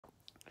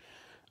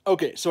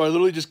Okay, so I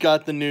literally just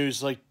got the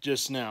news like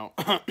just now.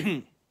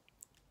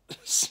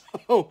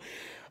 So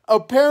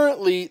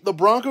apparently the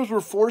Broncos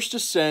were forced to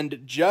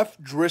send Jeff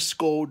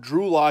Driscoll,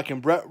 Drew Lock,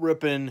 and Brett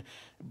Rippon,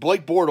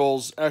 Blake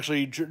Bortles.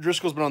 Actually,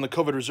 Driscoll's been on the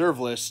COVID reserve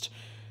list.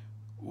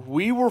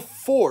 We were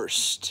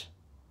forced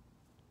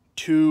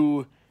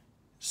to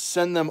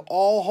send them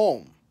all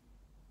home.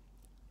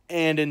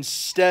 And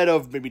instead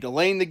of maybe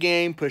delaying the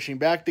game, pushing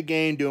back the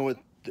game, doing what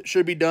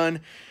should be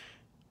done,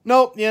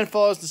 nope, the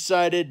NFL has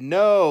decided,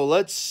 no,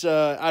 let's,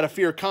 out of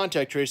fear of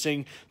contact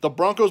tracing, the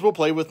Broncos will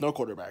play with no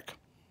quarterback.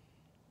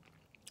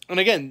 And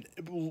again,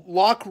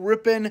 Lock,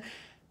 Rippon,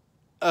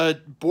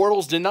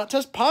 Bortles did not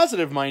test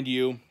positive, mind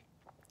you.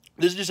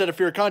 This is just out of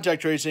fear of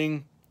contact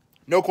tracing,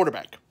 no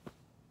quarterback.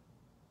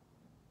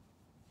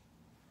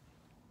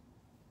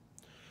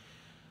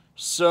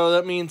 So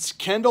that means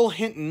Kendall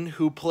Hinton,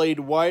 who played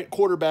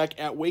quarterback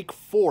at Wake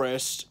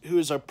Forest, who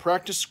is a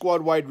practice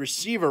squad wide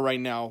receiver right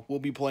now, will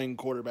be playing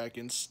quarterback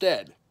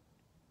instead.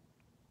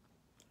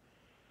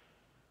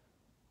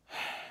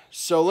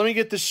 So let me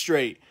get this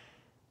straight.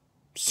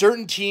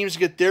 Certain teams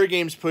get their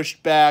games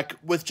pushed back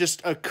with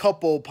just a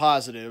couple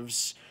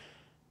positives.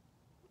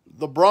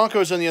 The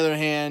Broncos, on the other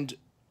hand,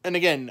 and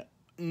again,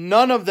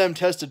 none of them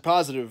tested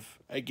positive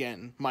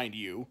again, mind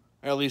you.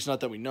 Or at least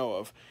not that we know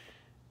of.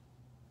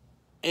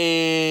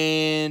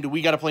 And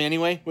we got to play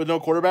anyway with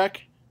no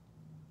quarterback?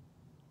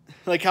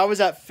 Like, how is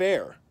that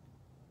fair?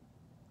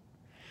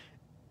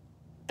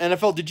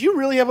 NFL, did you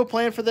really have a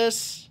plan for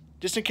this?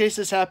 Just in case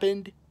this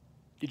happened?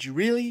 Did you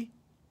really?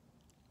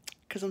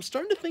 Because I'm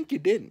starting to think you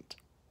didn't.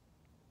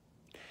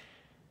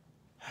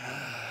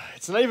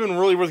 It's not even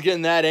really worth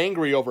getting that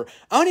angry over.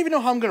 I don't even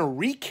know how I'm going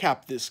to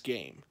recap this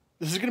game.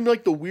 This is going to be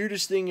like the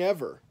weirdest thing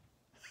ever.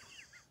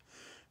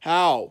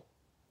 How?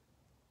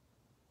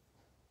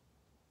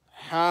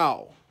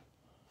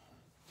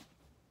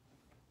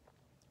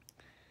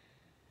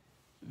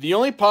 The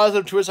only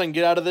positive twist I can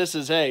get out of this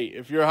is, hey,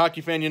 if you're a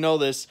hockey fan, you know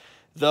this.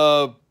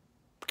 The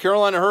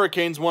Carolina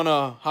Hurricanes won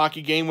a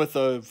hockey game with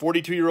a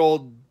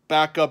 42-year-old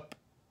backup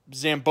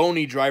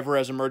Zamboni driver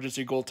as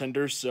emergency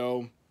goaltender,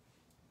 so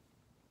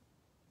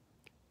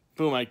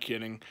who am I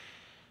kidding?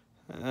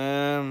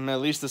 At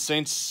least the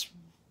Saints,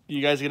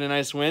 you guys get a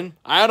nice win.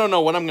 I don't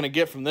know what I'm going to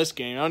get from this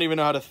game. I don't even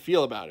know how to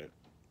feel about it.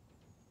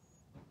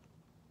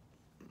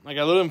 Like,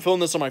 I literally am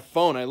filming this on my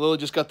phone. I literally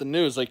just got the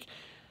news. Like,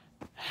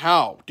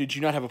 how did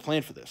you not have a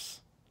plan for this?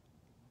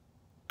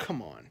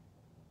 Come on.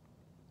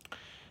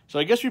 So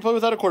I guess we play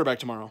without a quarterback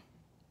tomorrow.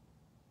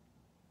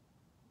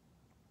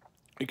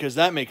 Because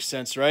that makes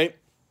sense, right?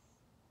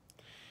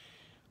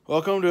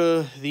 Welcome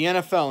to the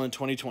NFL in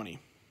 2020.